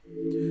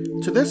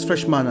Today's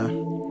fresh manna,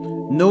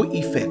 no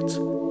effect.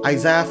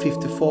 Isaiah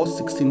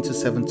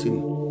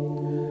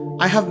 54:16-17.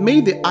 I have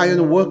made the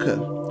iron worker,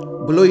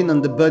 blowing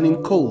on the burning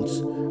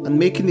coals, and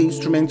making the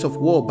instruments of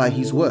war by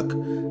his work,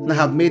 and I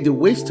have made the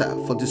waster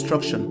for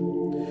destruction.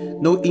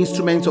 No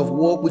instrument of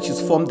war which is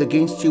formed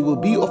against you will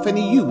be of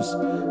any use,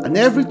 and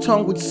every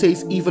tongue which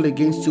says evil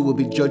against you will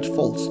be judged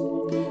false.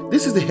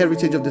 This is the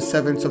heritage of the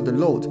servants of the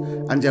Lord,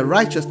 and their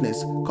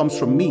righteousness comes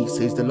from me,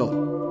 says the Lord.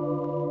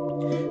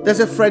 There's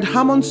a Fred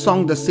Hammond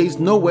song that says,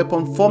 "No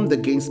weapon formed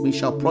against me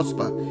shall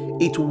prosper.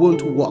 It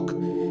won't work.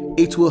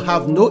 It will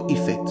have no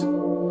effect."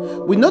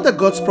 We know that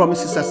God's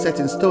promises are set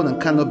in stone and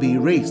cannot be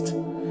erased.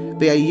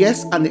 They are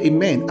yes and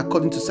amen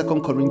according to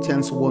 2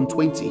 Corinthians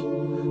 1:20.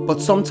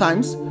 But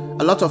sometimes,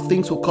 a lot of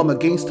things will come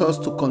against us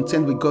to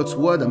contend with God's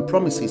word and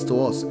promises to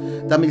us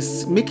that may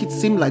make it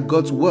seem like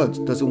God's word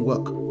doesn't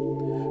work.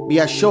 Be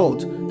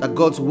assured that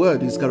God's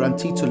word is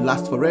guaranteed to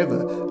last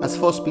forever, as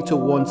 1 Peter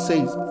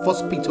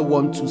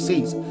 1:2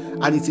 says,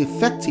 and it's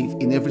effective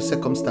in every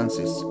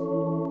circumstances.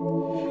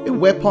 A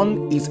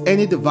weapon is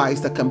any device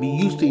that can be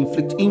used to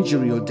inflict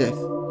injury or death.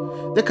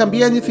 There can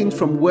be anything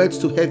from words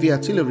to heavy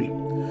artillery.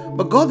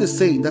 But God is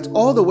saying that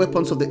all the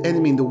weapons of the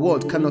enemy in the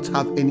world cannot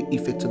have any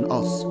effect on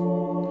us.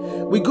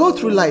 We go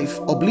through life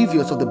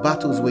oblivious of the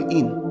battles we're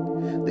in.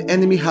 The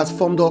enemy has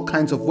formed all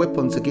kinds of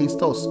weapons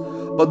against us,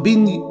 but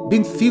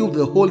being filled with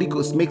the Holy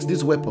Ghost makes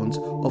these weapons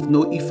of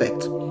no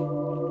effect.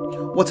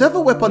 Whatever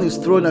weapon is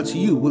thrown at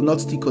you will not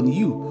stick on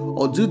you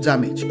or do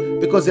damage,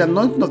 because the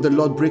anointing of the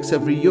Lord breaks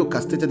every yoke,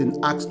 as stated in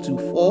Acts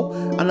 2:4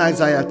 and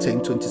Isaiah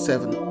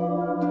 10:27.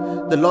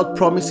 The Lord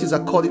promises,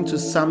 according to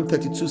Psalm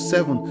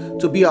 32:7,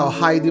 to be our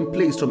hiding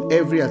place from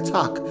every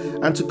attack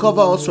and to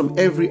cover us from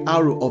every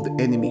arrow of the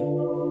enemy.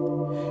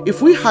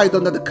 If we hide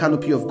under the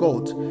canopy of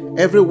God,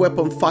 every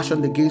weapon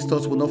fashioned against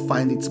us will not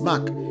find its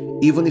mark.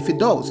 Even if it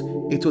does,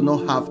 it will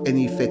not have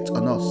any effect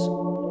on us.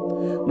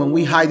 When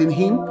we hide in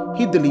Him,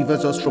 He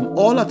delivers us from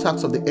all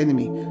attacks of the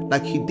enemy,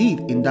 like He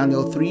did in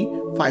Daniel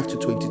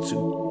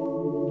 3:5-22.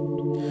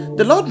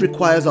 The Lord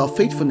requires our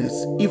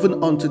faithfulness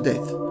even unto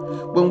death.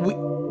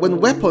 When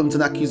weapons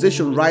and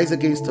accusation rise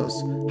against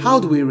us, how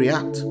do we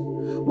react?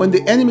 When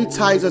the enemy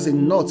ties us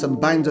in knots and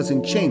binds us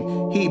in chain,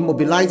 he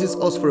immobilizes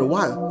us for a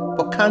while,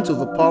 but can't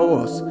overpower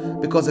us,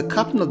 because the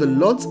captain of the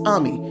Lord's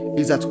army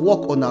is at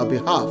work on our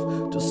behalf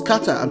to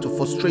scatter and to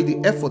frustrate the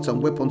efforts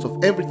and weapons of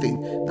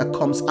everything that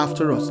comes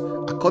after us,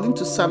 according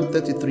to Psalm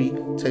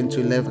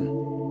 33:10-11.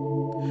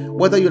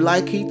 Whether you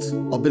like it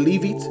or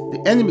believe it,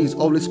 the enemy is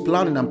always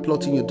planning and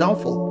plotting your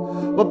downfall.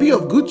 But be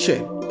of good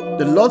cheer.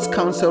 The Lord's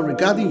counsel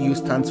regarding you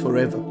stands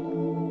forever.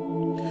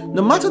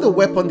 No matter the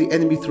weapon the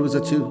enemy throws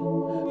at you,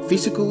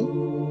 physical,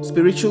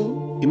 spiritual,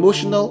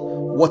 emotional,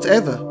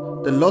 whatever,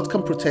 the Lord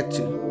can protect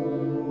you.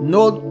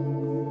 No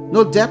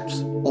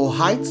depth or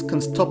height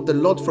can stop the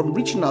Lord from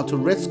reaching out to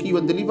rescue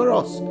and deliver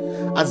us.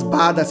 As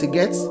bad as it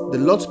gets, the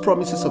Lord's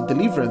promises of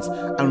deliverance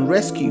and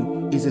rescue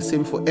is the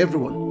same for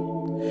everyone.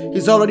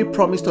 He's already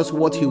promised us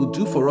what He will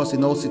do for us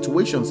in all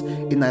situations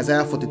in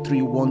Isaiah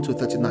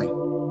 43:1-39.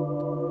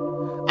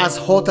 As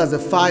hot as a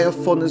fire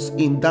furnace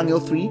in Daniel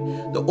 3,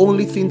 the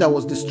only thing that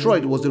was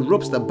destroyed was the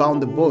ropes that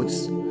bound the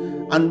boys.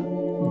 And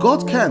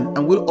God can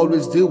and will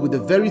always deal with the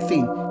very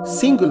thing,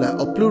 singular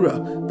or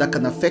plural, that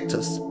can affect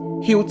us.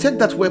 He will take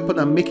that weapon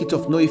and make it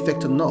of no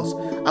effect on us,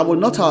 and will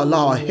not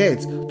allow our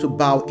heads to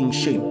bow in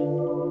shame.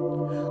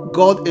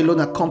 God alone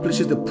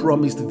accomplishes the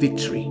promised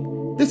victory.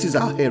 This is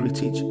our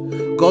heritage.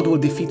 God will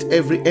defeat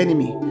every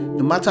enemy,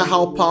 no matter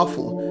how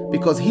powerful,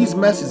 because His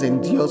mercies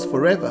endures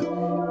forever.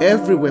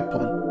 Every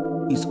weapon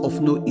is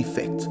of no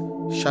effect.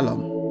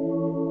 Shalom.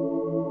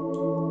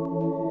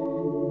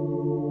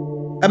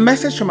 A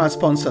message from our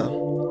sponsor,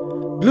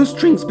 Blue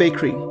Strings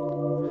Bakery,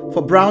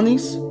 for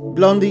brownies,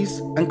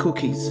 blondies, and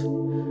cookies.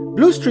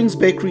 Blue Strings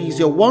Bakery is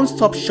your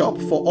one-stop shop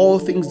for all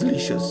things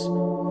delicious.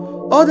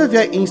 Order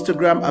via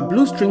Instagram at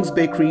Blue Strings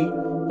Bakery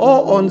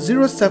or on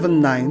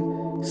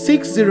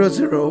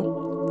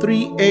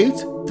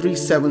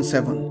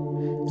 079-600-38377.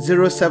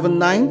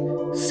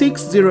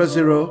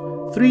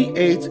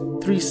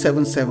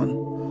 079-600-38377.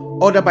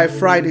 Order by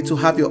Friday to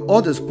have your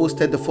orders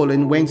posted the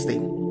following Wednesday.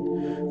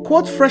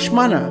 Quote Fresh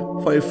Manna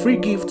for a free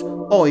gift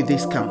or a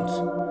discount.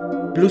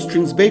 Blue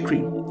Strings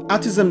Bakery,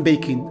 artisan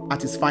baking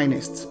at its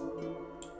finest.